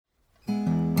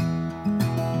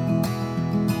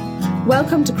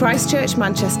Welcome to Christchurch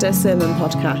Manchester Sermon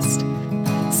Podcast.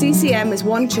 CCM is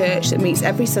one church that meets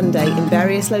every Sunday in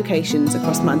various locations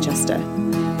across Manchester.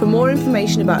 For more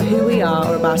information about who we are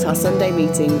or about our Sunday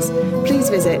meetings, please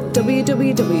visit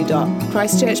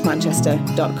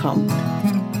www.christchurchmanchester.com.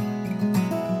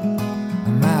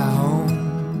 My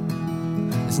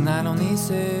home is not on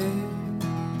this earth,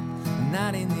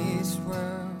 not in this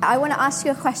world. I want to ask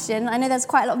you a question. I know there's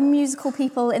quite a lot of musical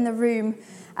people in the room,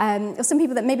 or some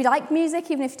people that maybe like music,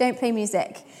 even if you don't play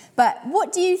music. But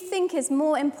what do you think is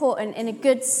more important in a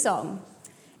good song?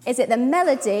 Is it the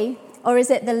melody or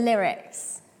is it the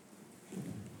lyrics?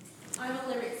 I'm a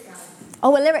lyrics gal.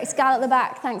 Oh, a lyrics gal at the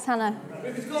back. Thanks, Hannah.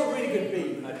 It's got a really good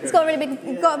beat. It's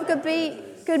got a good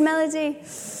beat, good melody.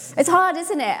 It's hard,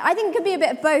 isn't it? I think it could be a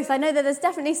bit of both. I know that there's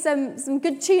definitely some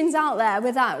good tunes out there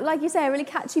with that, like you say, a really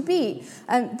catchy beat.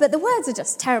 But the words are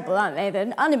just terrible, aren't they?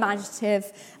 They're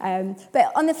unimaginative.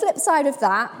 But on the flip side of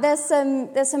that, there's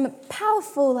some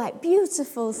powerful, like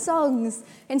beautiful songs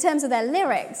in terms of their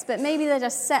lyrics, but maybe they're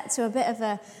just set to a bit of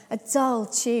a dull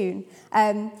tune.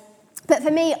 But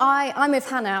for me, I'm with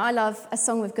Hannah. I love a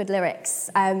song with good lyrics.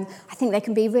 I think they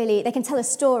can tell a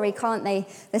story, can't they?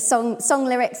 The song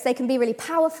lyrics, they can be really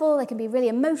powerful, they can be really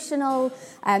emotional,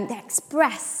 they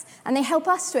express, and they help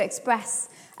us to express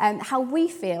how we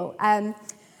feel. And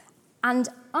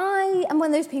I am one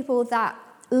of those people that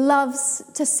loves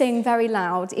to sing very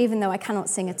loud, even though I cannot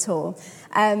sing at all.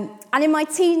 And in my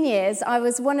teen years, I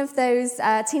was one of those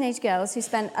teenage girls who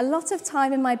spent a lot of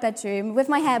time in my bedroom with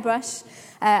my hairbrush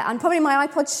and probably my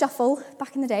iPod Shuffle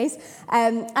back in the days,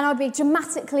 and I would be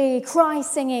dramatically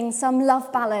singing some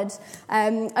love ballad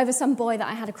over some boy that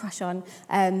I had a crush on.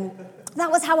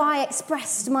 That was how I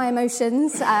expressed my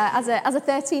emotions as a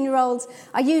 13-year-old.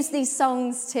 I used these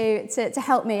songs to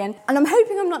help me, and I'm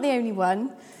hoping I'm not the only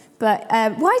one. But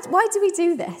why do we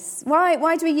do this?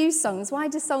 Why do we use songs? Why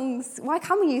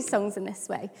can we use songs in this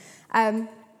way? And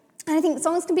I think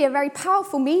songs can be a very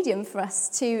powerful medium for us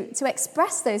to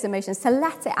express those emotions, to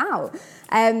let it out.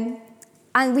 And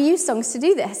we use songs to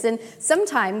do this. And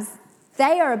sometimes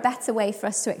they are a better way for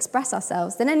us to express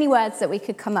ourselves than any words that we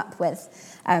could come up with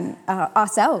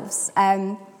ourselves.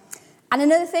 And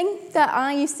another thing that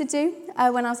I used to do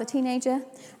when I was a teenager,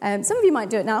 some of you might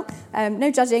do it now,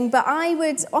 no judging, but I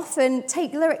would often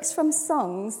take lyrics from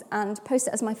songs and post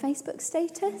it as my Facebook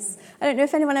status. I don't know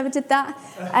if anyone ever did that.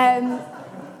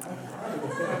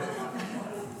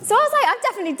 So I was like, I've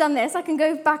definitely done this. I can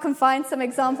go back and find some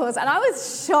examples. And I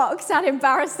was shocked and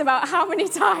embarrassed about how many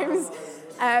times.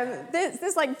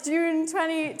 This like June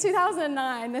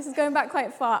 2009. This is going back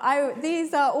quite far.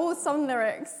 These are all song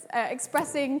lyrics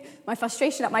expressing my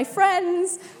frustration at my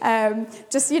friends,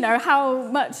 just, how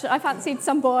much I fancied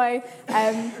some boy.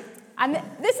 And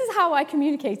this is how I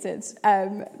communicated.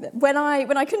 When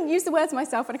I couldn't use the words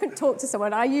myself, when I couldn't talk to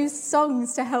someone, I used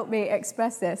songs to help me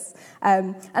express this.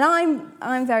 And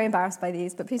I'm very embarrassed by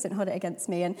these, but please don't hold it against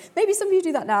me. And maybe some of you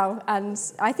do that now, and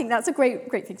I think that's a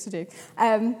great thing to do.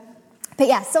 But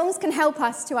yeah, songs can help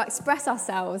us to express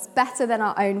ourselves better than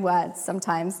our own words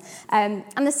sometimes. And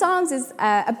the Psalms is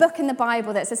a book in the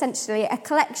Bible that's essentially a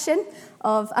collection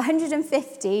of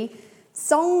 150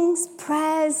 songs,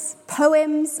 prayers,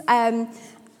 poems, and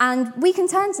we can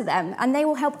turn to them, and they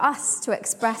will help us to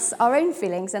express our own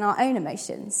feelings and our own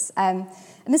emotions. And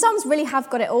the Psalms really have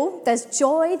got it all. There's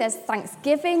joy, there's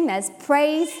thanksgiving, there's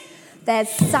praise, there's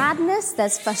sadness,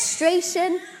 there's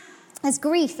frustration, there's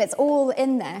grief. It's all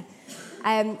in there.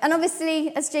 And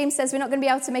obviously, as James says, we're not going to be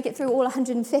able to make it through all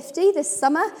 150 this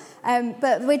summer,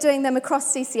 but we're doing them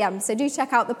across CCM. So do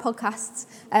check out the podcasts,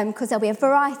 because there'll be a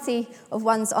variety of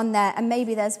ones on there, and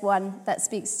maybe there's one that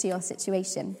speaks to your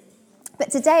situation. But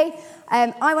today,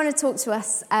 I want to talk to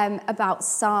us about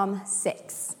Psalm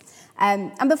 6.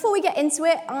 And before we get into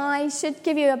it, I should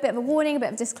give you a bit of a warning, a bit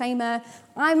of a disclaimer.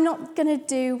 I'm not going to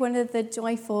do one of the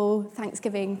joyful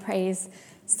Thanksgiving praise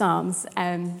psalms.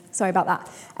 Sorry about that.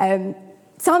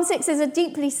 Psalm 6 is a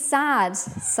deeply sad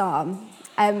psalm.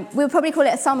 We'll probably call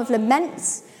it a psalm of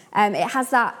lament. It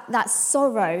has that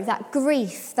sorrow, that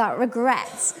grief, that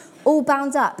regret, all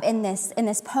bound up in this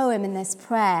poem, in this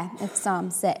prayer of Psalm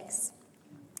 6.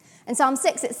 And Psalm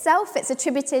 6 itself, it's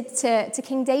attributed to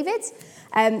King David.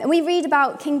 And we read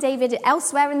about King David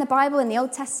elsewhere in the Bible, in the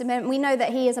Old Testament. We know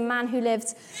that he is a man who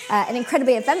lived an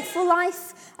incredibly eventful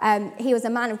life. He was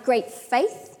a man of great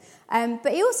faith.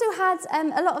 But he also had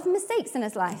a lot of mistakes in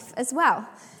his life as well.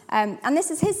 And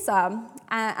this is his psalm.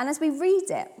 And as we read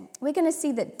it, we're going to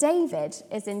see that David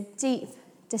is in deep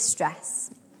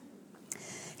distress.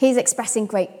 He's expressing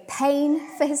great pain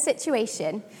for his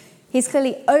situation. He's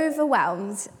clearly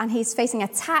overwhelmed, and he's facing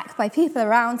attack by people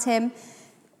around him.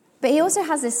 But he also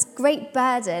has this great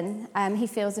burden he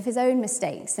feels of his own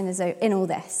mistakes in all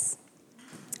this.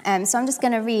 So I'm just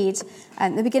going to read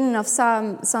the beginning of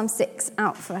Psalm 6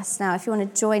 out for us now, if you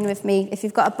want to join with me, if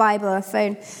you've got a Bible or a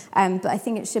phone, but I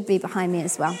think it should be behind me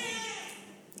as well.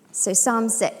 So Psalm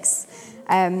 6.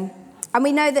 And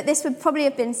we know that this would probably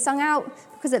have been sung out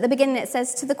because at the beginning it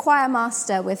says, to the choir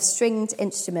master with stringed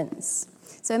instruments.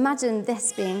 So imagine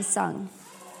this being sung.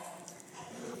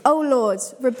 O Lord,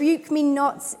 rebuke me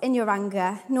not in your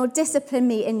anger, nor discipline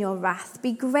me in your wrath.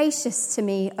 Be gracious to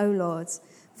me, O Lord,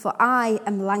 for I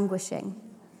am languishing.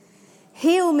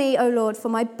 Heal me, O Lord, for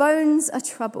my bones are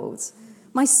troubled.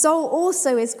 My soul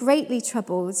also is greatly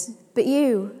troubled. But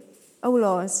you, O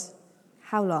Lord,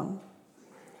 how long?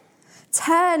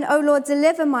 Turn, O Lord,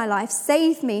 deliver my life.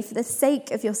 Save me for the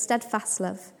sake of your steadfast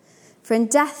love. For in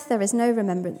death there is no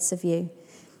remembrance of you.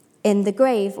 In the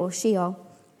grave or Sheol,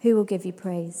 who will give you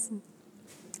praise?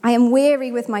 I am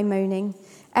weary with my moaning.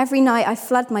 Every night I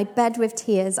flood my bed with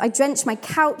tears. I drench my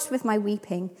couch with my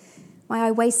weeping. My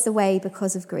eye wastes away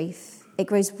because of grief. It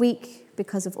grows weak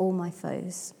because of all my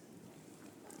foes.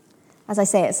 As I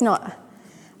say, it's not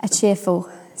a cheerful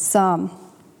psalm.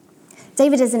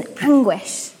 David is in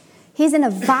anguish. He's in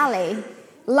a valley.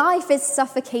 Life is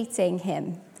suffocating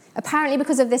him. Apparently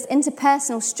because of this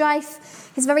interpersonal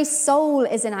strife, his very soul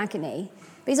is in agony.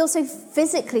 But he's also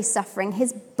physically suffering.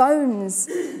 His bones,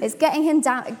 it's getting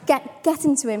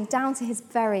to him down to his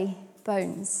very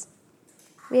bones.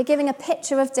 We are giving a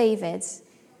picture of David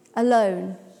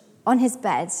alone on his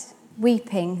bed,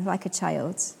 weeping like a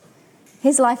child.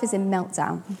 His life is in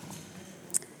meltdown.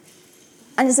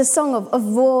 And it's a song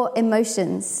of raw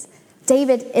emotions.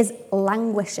 David is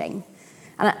languishing.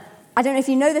 And I don't know if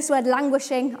you know this word,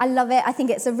 languishing. I love it. I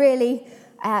think it's a really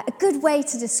a good way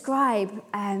to describe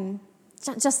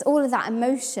just all of that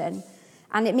emotion.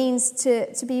 And it means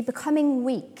to be becoming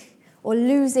weak or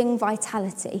losing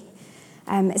vitality.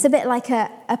 It's a bit like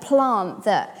a plant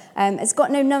that has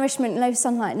got no nourishment, no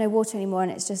sunlight, no water anymore,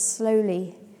 and it's just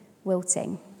slowly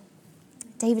wilting.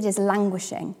 David is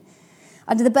languishing.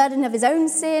 Under the burden of his own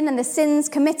sin and the sins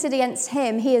committed against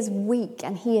him, he is weak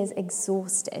and he is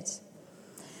exhausted.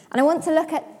 And I want to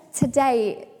look at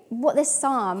today what this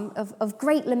psalm of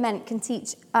great lament can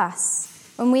teach us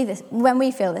when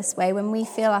we feel this way, when we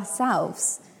feel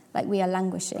ourselves like we are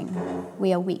languishing,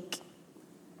 we are weak.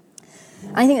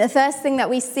 I think the first thing that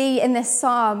we see in this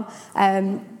psalm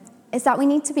is that we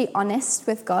need to be honest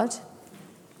with God.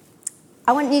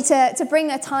 I want you to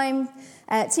bring a time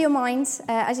to your mind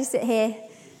as you sit here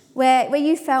where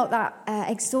you felt that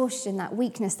exhaustion, that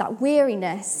weakness, that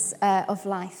weariness of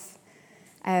life.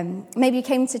 Maybe you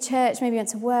came to church, maybe you went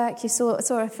to work, you saw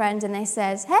a friend and they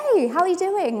said, hey, how are you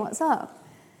doing? What's up?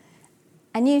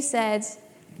 And you said,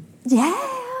 yeah,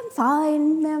 I'm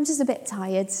fine. I'm just a bit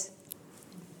tired.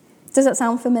 Does that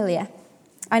sound familiar?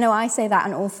 I know I say that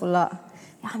an awful lot.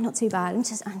 Yeah, I'm not too bad. I'm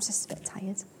just a bit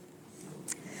tired.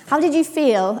 How did you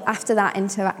feel after that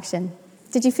interaction?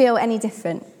 Did you feel any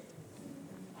different?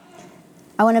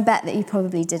 I want to bet that you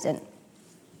probably didn't.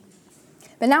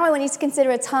 But now I want you to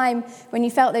consider a time when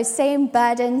you felt those same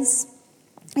burdens.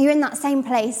 You're in that same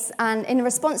place, and in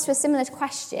response to a similar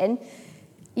question,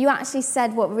 you actually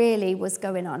said what really was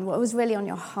going on, what was really on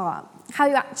your heart, how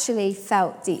you actually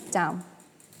felt deep down.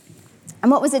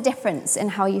 And what was the difference in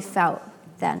how you felt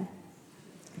then?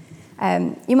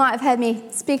 You might have heard me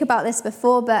speak about this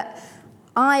before, but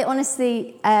I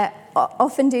honestly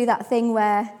often do that thing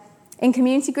where in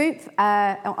community group,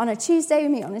 on a Tuesday, we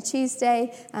meet on a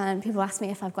Tuesday, and people ask me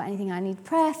if I've got anything I need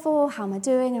prayer for, how am I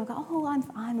doing? And I go, oh, I'm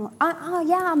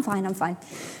fine.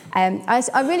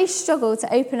 I really struggle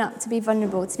to open up, to be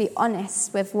vulnerable, to be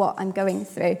honest with what I'm going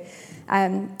through.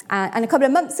 And a couple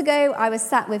of months ago, I was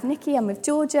sat with Nikki and with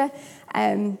Georgia,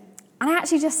 and I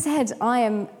actually just said, I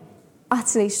am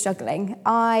utterly struggling.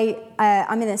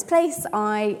 I'm in this place,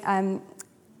 I'm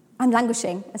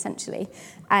languishing, essentially.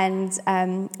 And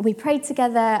we prayed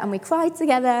together and we cried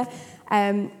together.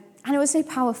 And it was so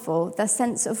powerful, the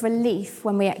sense of relief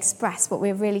when we express what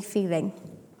we're really feeling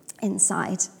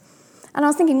inside. And I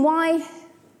was thinking, why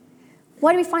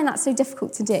do we find that so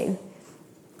difficult to do?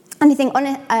 And I think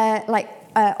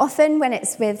often when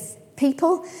it's with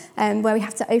people where we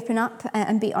have to open up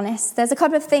and be honest, there's a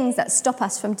couple of things that stop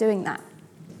us from doing that.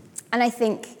 And I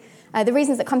think the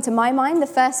reasons that come to my mind, the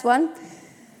first one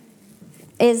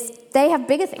is they have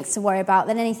bigger things to worry about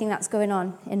than anything that's going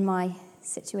on in my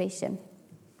situation.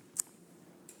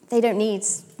 They don't need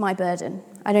my burden.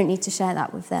 I don't need to share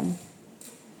that with them.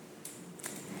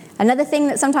 Another thing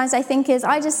that sometimes I think is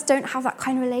I just don't have that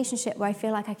kind of relationship where I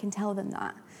feel like I can tell them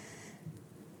that.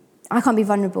 I can't be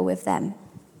vulnerable with them.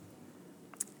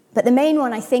 But the main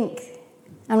one, I think,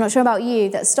 I'm not sure about you,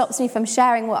 that stops me from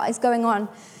sharing what is going on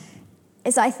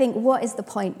is I think, what is the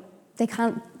point? They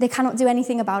cannot do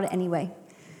anything about it anyway.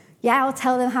 Yeah, I'll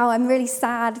tell them how I'm really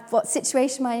sad, what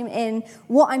situation I'm in,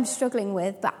 what I'm struggling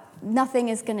with, but nothing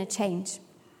is going to change.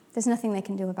 There's nothing they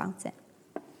can do about it.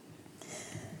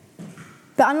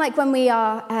 But unlike when we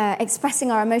are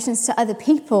expressing our emotions to other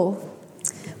people,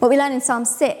 what we learn in Psalm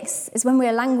 6 is when we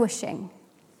are languishing,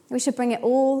 we should bring it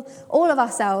all of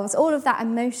ourselves, all of that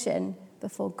emotion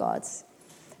before God.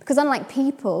 Because unlike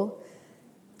people,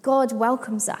 God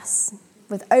welcomes us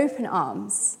with open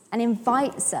arms and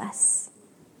invites us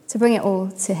to bring it all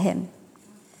to him.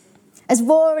 As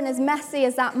raw and as messy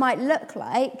as that might look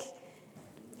like,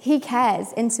 he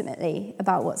cares intimately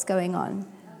about what's going on.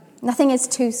 Nothing is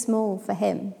too small for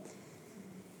him.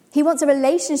 He wants a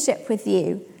relationship with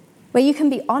you where you can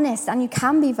be honest and you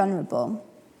can be vulnerable.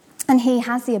 And he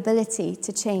has the ability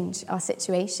to change our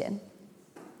situation.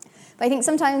 But I think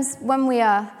sometimes when we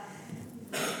are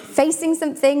facing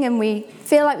something and we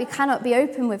feel like we cannot be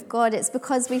open with God, it's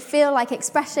because we feel like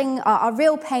expressing our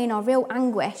real pain, our real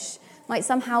anguish might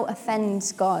somehow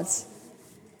offend God.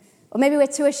 Or maybe we're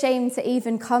too ashamed to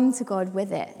even come to God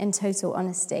with it in total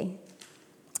honesty.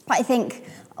 But I think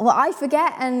what I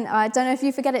forget, and I don't know if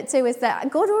you forget it too, is that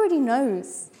God already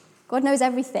knows. God knows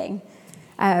everything.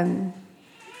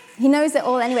 He knows it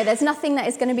all anyway. There's nothing that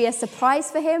is going to be a surprise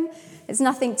for him. It's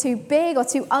nothing too big or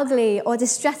too ugly or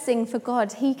distressing for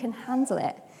God. He can handle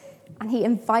it. And he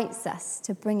invites us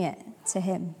to bring it to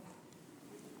him.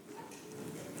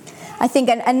 I think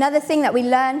another thing that we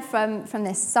learn from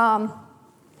this psalm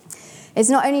is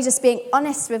not only just being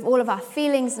honest with all of our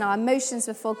feelings and our emotions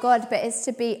before God, but it's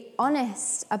to be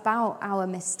honest about our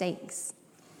mistakes.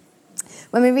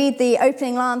 When we read the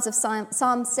opening lines of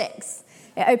Psalm 6,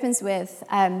 it opens with,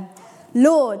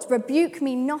 Lord, rebuke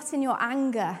me not in your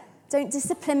anger. Don't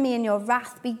discipline me in your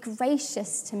wrath. Be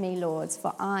gracious to me, Lord,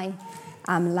 for I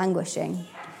am languishing.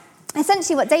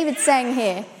 Essentially what David's saying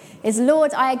here is,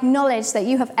 Lord, I acknowledge that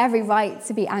you have every right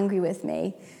to be angry with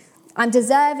me. I'm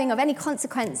deserving of any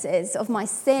consequences of my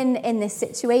sin in this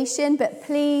situation, but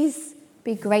please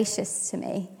be gracious to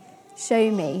me. Show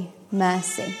me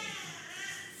mercy.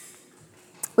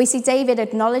 We see David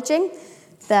acknowledging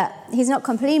that he's not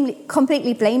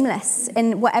completely blameless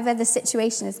in whatever the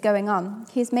situation is going on.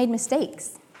 He has made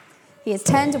mistakes. He has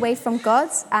turned away from God,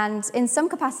 and in some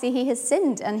capacity he has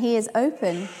sinned, and he is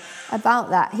open about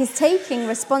that. He's taking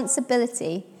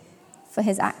responsibility for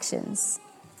his actions.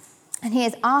 And he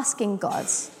is asking God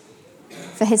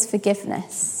for his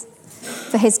forgiveness,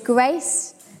 for his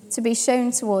grace to be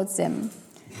shown towards him,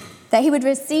 that he would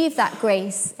receive that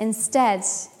grace instead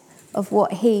of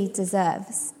what he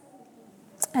deserves.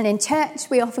 And in church,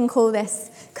 we often call this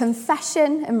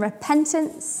confession and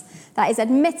repentance. That is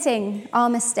admitting our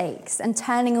mistakes and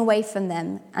turning away from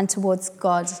them and towards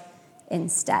God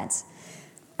instead.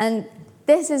 And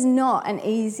this is not an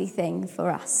easy thing for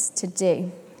us to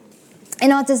do.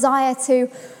 In our desire to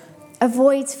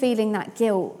avoid feeling that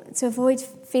guilt, to avoid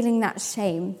feeling that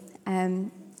shame,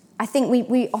 I think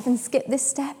we often skip this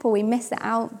step or we miss it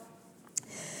out.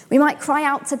 We might cry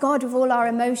out to God with all our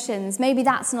emotions. Maybe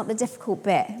that's not the difficult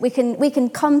bit. We can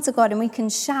come to God and we can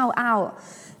shout out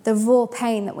the raw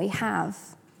pain that we have.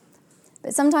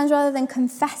 But sometimes rather than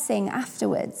confessing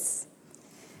afterwards,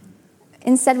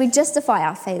 instead we justify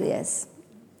our failures.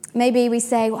 Maybe we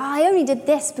say, well, I only did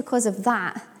this because of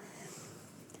that.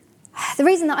 The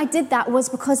reason that I did that was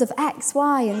because of X,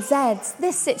 Y, and Z,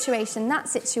 this situation, that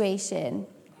situation.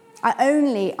 I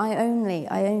only.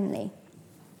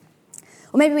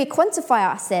 Or maybe we quantify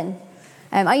our sin.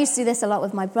 I used to do this a lot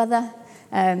with my brother.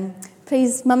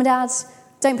 Please, Mum and Dad,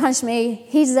 don't punish me.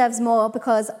 He deserves more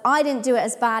because I didn't do it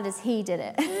as bad as he did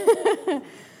it.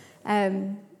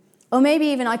 Or maybe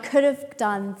even I could have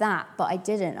done that, but I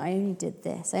didn't. I only did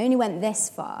this. I only went this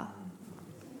far.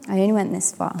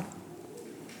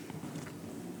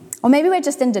 Or maybe we're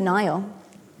just in denial.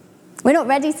 We're not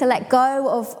ready to let go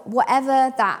of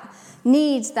whatever that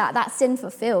need that sin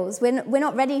fulfills. We're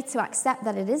not ready to accept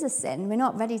that it is a sin. We're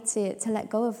not ready to let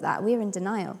go of that. We're in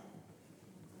denial.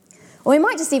 Or we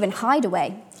might just even hide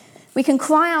away. We can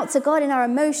cry out to God in our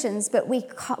emotions, but we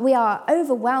are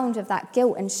overwhelmed with that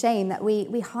guilt and shame that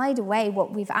we hide away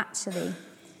what we've actually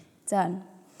done.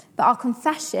 But our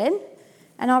confession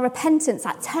and our repentance,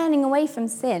 that turning away from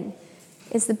sin,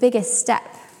 is the biggest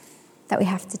step that we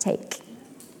have to take.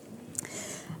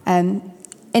 In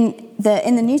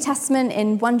the New Testament,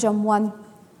 in 1 John 1,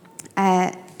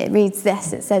 it reads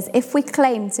this. It says, if we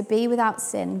claim to be without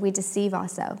sin, we deceive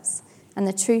ourselves, and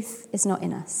the truth is not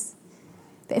in us.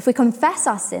 But if we confess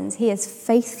our sins, he is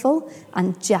faithful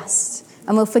and just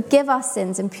and will forgive our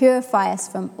sins and purify us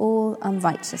from all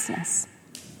unrighteousness.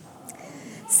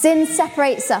 Sin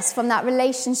separates us from that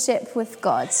relationship with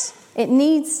God. It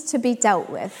needs to be dealt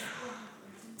with.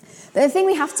 But the thing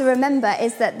we have to remember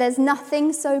is that there's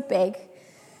nothing so big,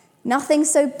 nothing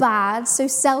so bad, so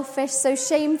selfish, so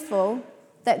shameful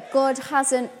that God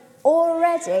hasn't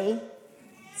already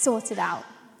sorted out.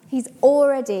 He's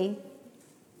already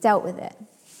dealt with it.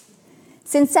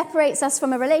 Sin separates us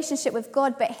from a relationship with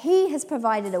God, but he has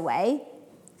provided a way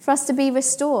for us to be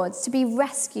restored, to be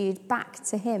rescued back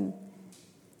to him.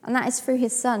 And that is through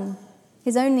his son,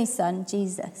 his only son,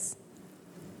 Jesus.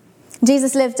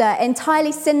 Jesus lived an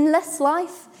entirely sinless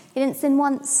life. He didn't sin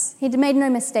once. He made no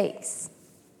mistakes.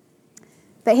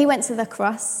 But he went to the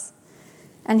cross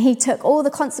and he took all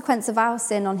the consequence of our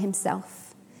sin on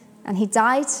himself. And he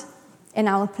died in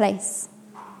our place.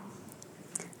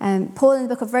 Paul in the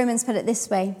book of Romans put it this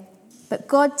way: but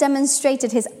God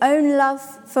demonstrated his own love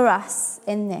for us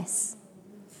in this.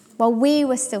 While we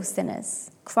were still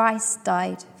sinners, Christ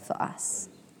died for us.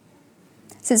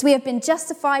 Since we have been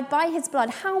justified by his blood,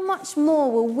 how much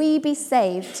more will we be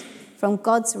saved from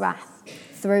God's wrath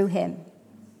through him?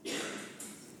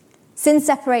 Sin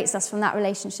separates us from that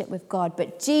relationship with God,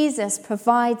 but Jesus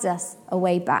provides us a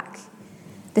way back.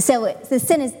 The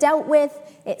sin is dealt with.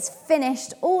 It's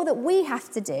finished. All that we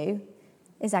have to do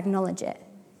is acknowledge it,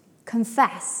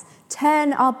 confess,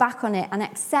 turn our back on it, and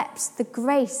accept the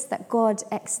grace that God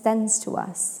extends to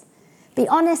us. Be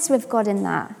honest with God in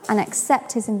that and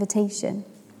accept his invitation.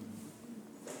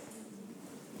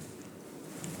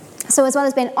 So as well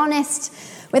as being honest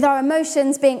with our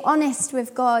emotions, being honest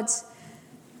with God,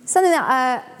 something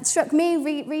that struck me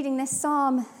reading this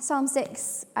Psalm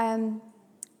 6,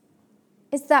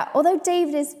 is that although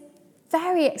David is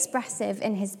very expressive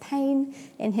in his pain,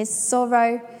 in his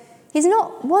sorrow, he's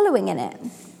not wallowing in it.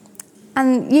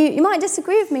 And you might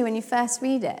disagree with me when you first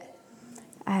read it.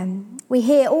 We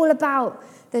hear all about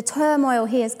the turmoil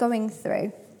he is going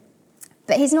through.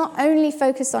 But he's not only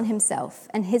focused on himself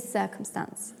and his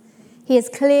circumstance. He is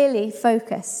clearly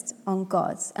focused on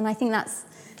God. And I think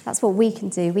that's what we can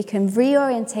do. We can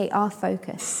reorientate our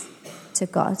focus to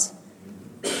God.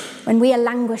 When we are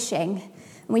languishing,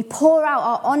 and we pour out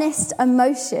our honest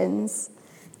emotions,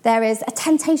 there is a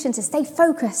temptation to stay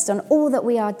focused on all that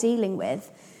we are dealing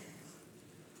with.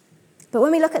 But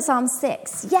when we look at Psalm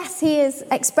 6, yes, he is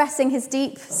expressing his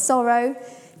deep sorrow.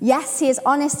 Yes, he is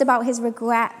honest about his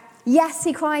regret. Yes,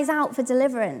 he cries out for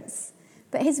deliverance.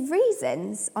 But his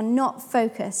reasons are not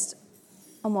focused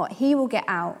on what he will get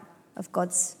out of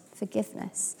God's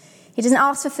forgiveness. He doesn't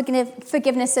ask for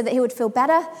forgiveness so that he would feel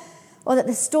better or that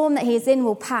the storm that he is in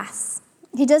will pass.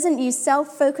 He doesn't use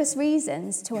self-focused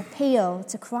reasons to appeal,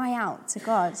 to cry out to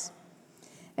God.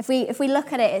 If we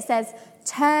look at it, it says,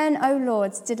 "Turn, O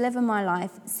Lord, deliver my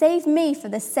life. Save me for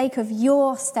the sake of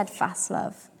your steadfast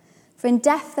love. For in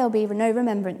death there'll be no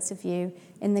remembrance of you.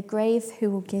 In the grave, who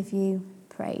will give you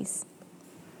praise?"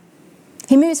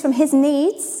 He moves from his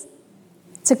needs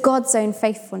to God's own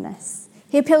faithfulness.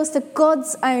 He appeals to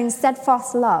God's own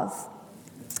steadfast love.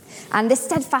 And this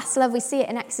steadfast love, we see it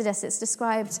in Exodus. It's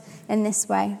described in this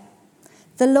way: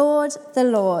 the Lord,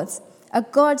 a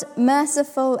God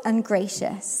merciful and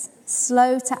gracious,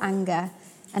 slow to anger,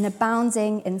 and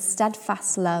abounding in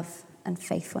steadfast love and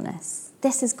faithfulness.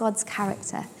 This is God's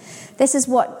character. This is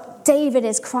what David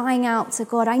is crying out to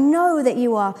God. I know that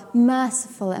you are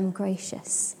merciful and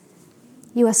gracious.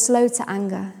 You are slow to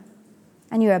anger,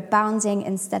 and you are abounding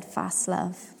in steadfast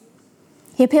love.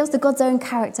 He appeals to God's own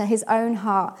character, his own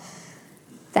heart,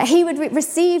 that he would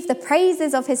receive the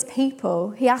praises of his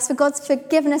people. He asks for God's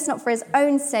forgiveness, not for his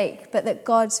own sake, but that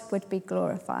God would be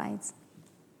glorified.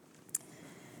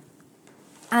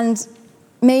 And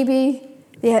maybe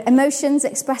the emotions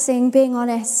expressing, being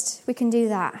honest, we can do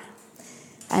that.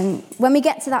 And when we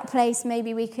get to that place,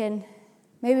 maybe we can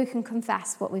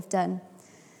confess what we've done.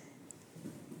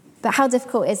 But how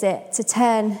difficult is it to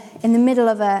turn in the middle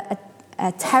of a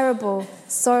terrible,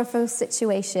 sorrowful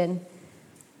situation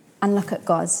and look at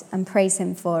God and praise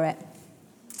him for it?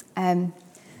 A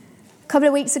couple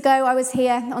of weeks ago, I was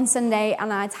here on Sunday,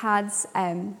 and I'd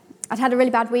had a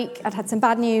really bad week. I'd had some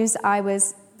bad news. I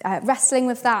was wrestling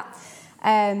with that.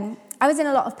 I was in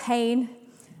a lot of pain,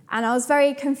 and I was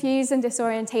very confused and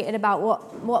disorientated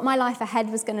about what my life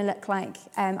ahead was going to look like.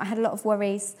 I had a lot of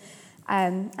worries,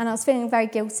 and I was feeling very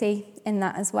guilty in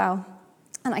that as well.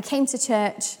 And I came to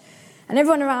church, and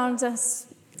everyone around us,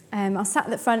 I was sat at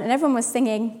the front, and everyone was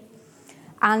singing,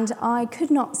 and I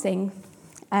could not sing.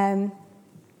 I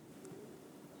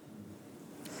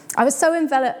was so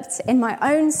enveloped in my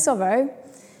own sorrow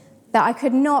that I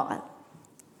could not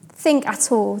think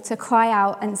at all to cry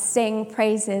out and sing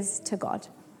praises to God.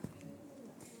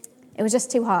 It was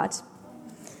just too hard.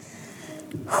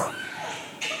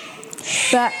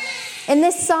 But in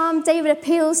this psalm, David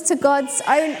appeals to God's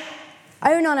own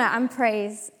honor and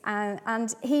praise,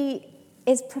 and he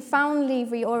is profoundly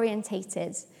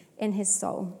reorientated in his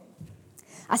soul.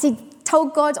 As he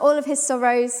told God all of his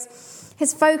sorrows,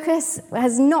 his focus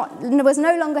was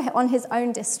no longer on his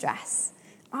own distress.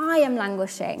 I am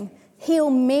languishing. Heal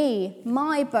me,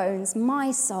 my bones,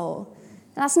 my soul.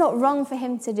 And that's not wrong for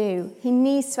him to do. He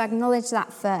needs to acknowledge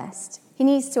that first. He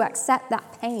needs to accept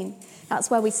that pain. That's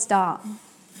where we start.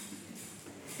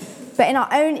 But in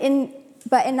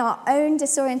our own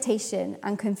disorientation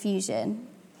and confusion,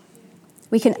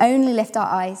 we can only lift our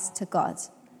eyes to God.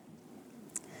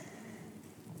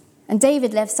 And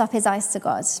David lifts up his eyes to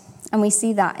God, and we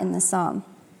see that in the psalm.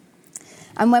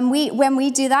 And when we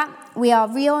do that, we are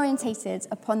reorientated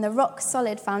upon the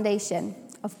rock-solid foundation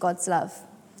of God's love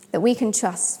that we can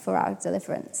trust for our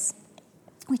deliverance.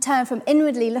 We turn from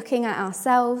inwardly looking at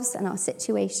ourselves and our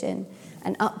situation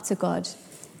and up to God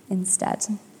instead.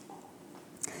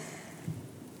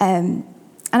 And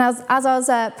as I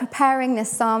was preparing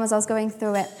this psalm, as I was going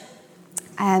through it,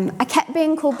 I kept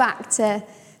being called back to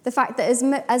the fact that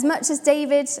as much as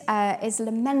David is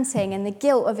lamenting in the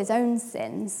guilt of his own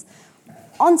sins,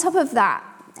 on top of that,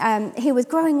 he was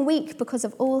growing weak because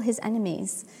of all his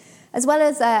enemies. As well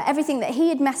as everything that he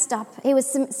had messed up, he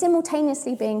was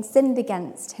simultaneously being sinned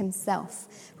against himself,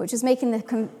 which was making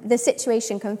the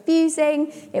situation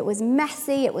confusing. It was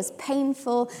messy. It was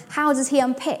painful. How does he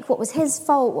unpick what was his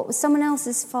fault? What was someone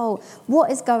else's fault?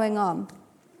 What is going on?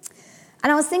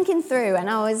 And I was thinking through, and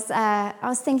I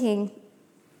was thinking,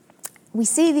 we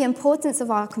see the importance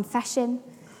of our confession.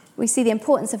 We see the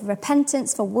importance of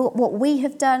repentance for what we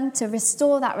have done to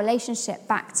restore that relationship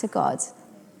back to God.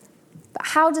 But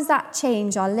how does that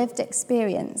change our lived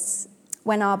experience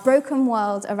when our broken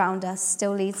world around us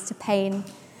still leads to pain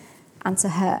and to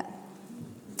hurt?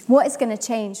 What is going to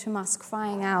change from us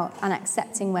crying out and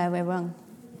accepting where we're wrong?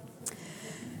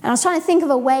 And I was trying to think of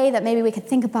a way that maybe we could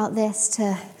think about this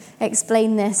to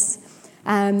explain this.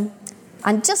 And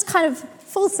just kind of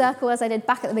full circle, as I did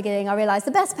back at the beginning, I realised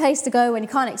the best place to go when you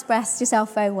can't express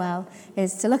yourself very well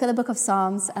is to look at the book of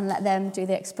Psalms and let them do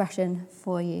the expression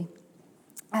for you.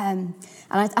 And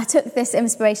I took this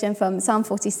inspiration from Psalm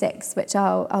 46, which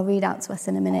I'll read out to us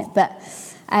in a minute. But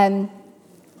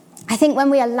I think when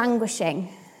we are languishing,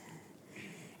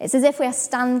 it's as if we are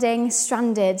standing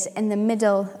stranded in the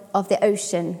middle of the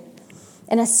ocean.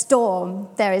 In a storm,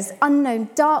 there is unknown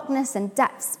darkness and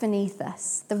depths beneath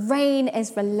us. The rain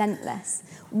is relentless.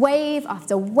 Wave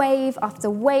after wave after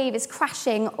wave is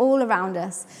crashing all around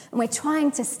us. And we're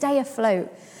trying to stay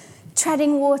afloat,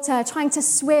 treading water, trying to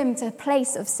swim to a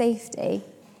place of safety.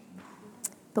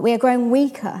 But we are growing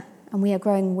weaker and we are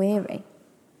growing weary.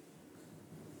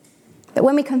 But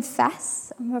when we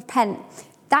confess and repent,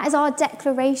 that is our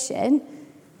declaration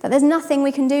that there's nothing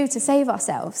we can do to save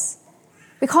ourselves.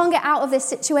 We can't get out of this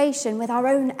situation with our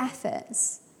own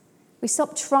efforts. We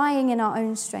stop trying in our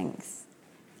own strength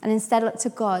and instead look to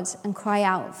God and cry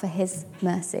out for his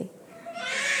mercy.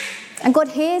 And God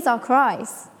hears our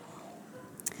cries,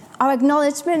 our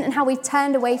acknowledgement and how we've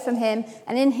turned away from him,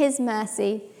 and in his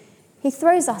mercy, he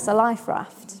throws us a life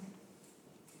raft.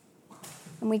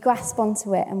 And we grasp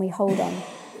onto it and we hold on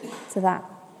to that.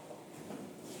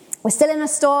 We're still in a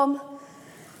storm.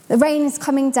 The rain is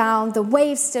coming down. The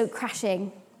waves still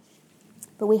crashing.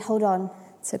 But we hold on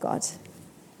to God.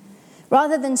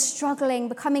 Rather than struggling,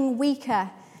 becoming weaker,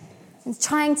 and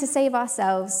trying to save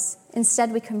ourselves,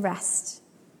 instead we can rest.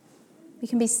 We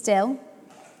can be still.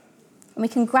 And we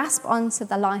can grasp onto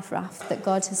the life raft that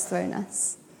God has thrown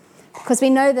us. Because we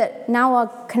know that now our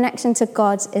connection to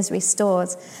God is restored.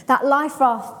 That life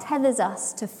raft tethers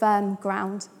us to firm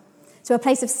ground, to a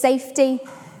place of safety.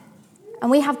 And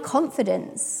we have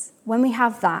confidence when we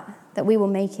have that we will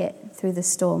make it through the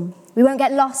storm. We won't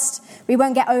get lost. We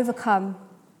won't get overcome.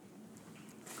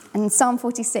 And Psalm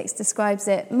 46 describes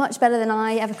it much better than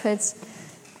I ever could.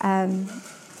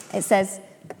 It says,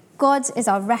 God is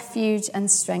our refuge and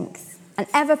strength, an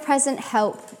ever-present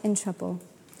help in trouble.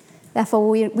 Therefore,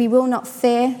 we will not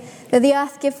fear, though the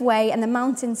earth give way and the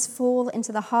mountains fall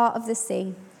into the heart of the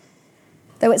sea.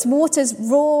 Though its waters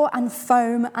roar and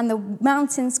foam and the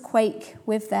mountains quake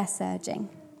with their surging.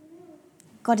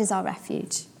 God is our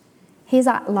refuge. He is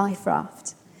our life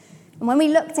raft. And when we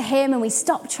look to him and we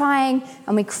stop trying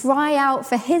and we cry out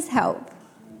for his help,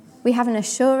 we have an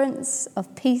assurance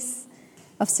of peace,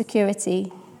 of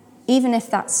security, even if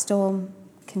that storm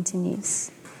continues.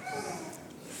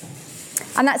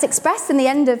 And that's expressed in the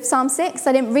end of Psalm 6.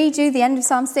 I didn't read you the end of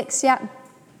Psalm 6 yet.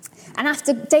 And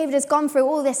after David has gone through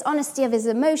all this honesty of his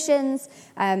emotions,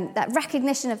 that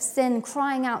recognition of sin,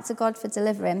 crying out to God for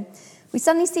delivering, we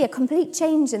suddenly see a complete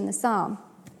change in the psalm.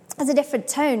 There's a different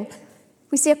tone.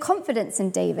 We see a confidence in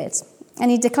David.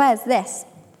 And he declares this: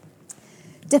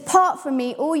 "Depart from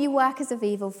me, all you workers of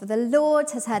evil, for the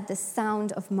Lord has heard the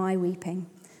sound of my weeping.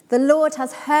 The Lord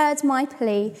has heard my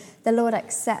plea. The Lord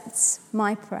accepts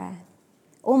my prayer.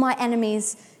 All my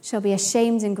enemies shall be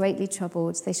ashamed and greatly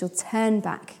troubled. They shall turn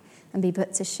back and be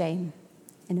put to shame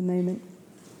in a moment."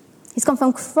 He's gone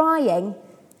from crying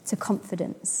to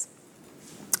confidence.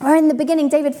 Where in the beginning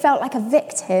David felt like a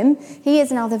victim, he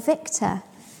is now the victor.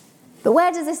 But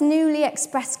where does this newly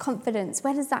expressed confidence,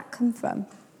 where does that come from?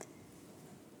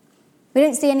 We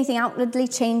don't see anything outwardly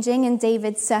changing in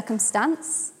David's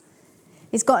circumstance.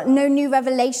 He's got no new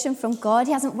revelation from God.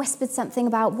 He hasn't whispered something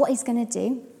about what he's going to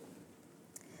do.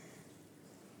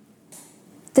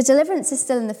 The deliverance is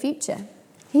still in the future.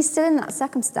 He's still in that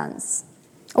circumstance.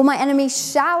 All my enemies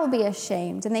shall be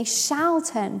ashamed and they shall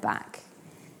turn back.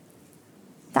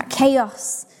 That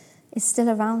chaos is still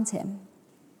around him.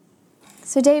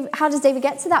 So how does David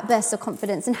get to that burst of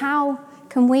confidence? And how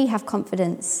can we have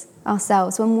confidence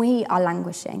ourselves when we are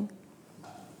languishing?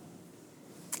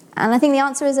 And I think the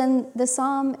answer is in the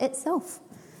psalm itself.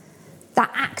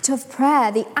 That act of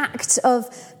prayer, the act of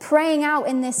praying out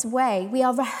in this way, we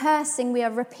are rehearsing, we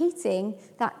are repeating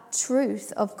that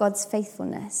truth of God's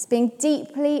faithfulness, being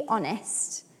deeply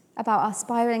honest about our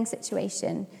spiraling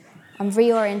situation and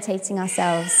reorientating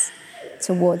ourselves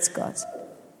towards God.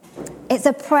 It's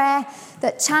a prayer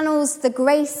that channels the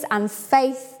grace and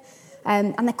faith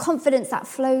and the confidence that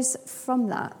flows from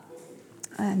that.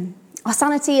 Our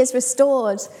sanity is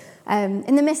restored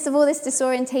in the midst of all this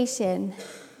disorientation.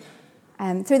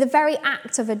 Through the very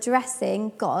act of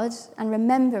addressing God and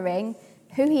remembering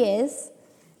who he is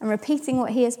and repeating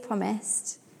what he has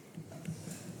promised,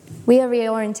 we are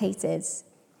reorientated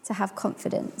to have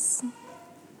confidence.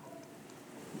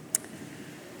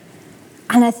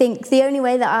 And I think the only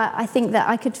way that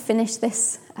I could finish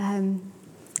this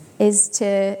is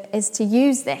to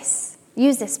use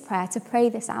this prayer, to pray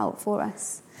this out for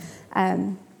us.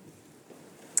 I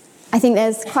think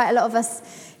there's quite a lot of us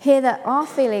here that are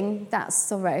feeling that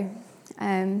sorrow,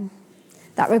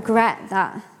 that regret,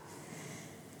 that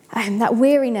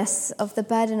weariness of the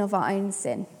burden of our own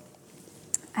sin.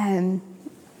 And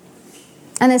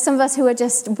there's some of us who are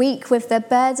just weak with the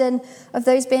burden of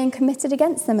those being committed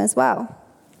against them as well.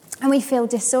 And we feel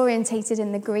disorientated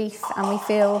in the grief, and we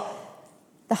feel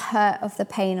the hurt of the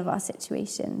pain of our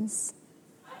situations.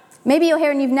 Maybe you're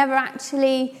here and you've never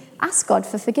actually asked God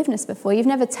for forgiveness before. You've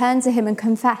never turned to him and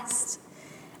confessed.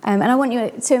 And I want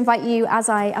to invite you, as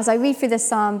I read through this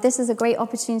psalm, this is a great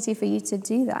opportunity for you to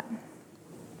do that.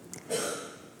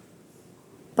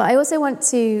 But I also want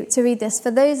to read this for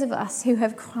those of us who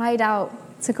have cried out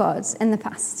to God in the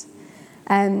past,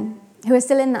 who are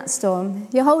still in that storm.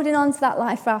 You're holding on to that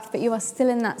life raft, but you are still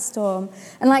in that storm.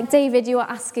 And like David, you are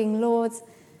asking, Lord,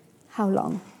 how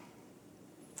long?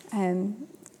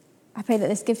 I pray that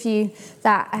this gives you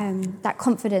that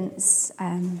confidence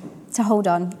to hold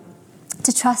on,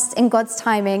 to trust in God's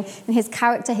timing, in his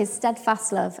character, his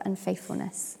steadfast love and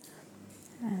faithfulness.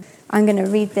 I'm going to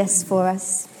read this for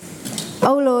us.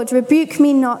 O Lord, rebuke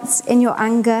me not in your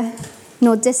anger,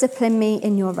 nor discipline me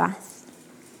in your wrath.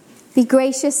 Be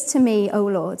gracious to me, O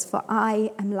Lord, for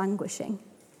I am languishing.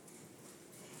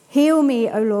 Heal me,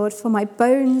 O Lord, for my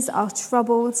bones are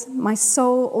troubled. My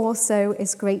soul also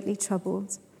is greatly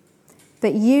troubled.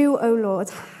 But you, O Lord,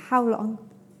 how long?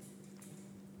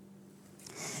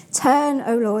 Turn,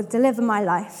 O Lord, deliver my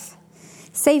life.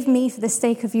 Save me for the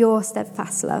sake of your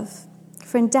steadfast love.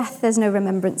 For in death there's no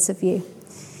remembrance of you.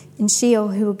 In Sheol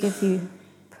who will give you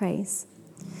praise.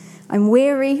 I'm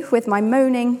weary with my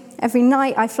moaning. Every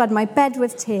night I flood my bed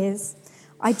with tears.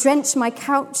 I drench my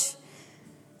couch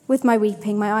with my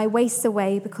weeping. My eye wastes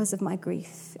away because of my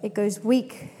grief. It goes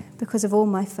weak because of all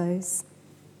my foes.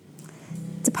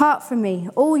 Depart from me,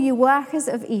 all you workers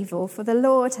of evil, for the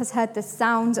Lord has heard the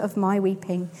sound of my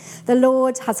weeping. The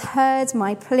Lord has heard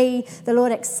my plea. The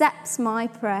Lord accepts my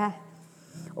prayer.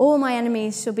 All my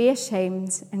enemies shall be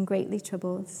ashamed and greatly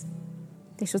troubled.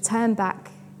 They shall turn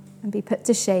back and be put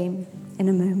to shame in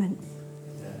a moment.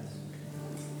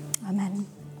 Amen.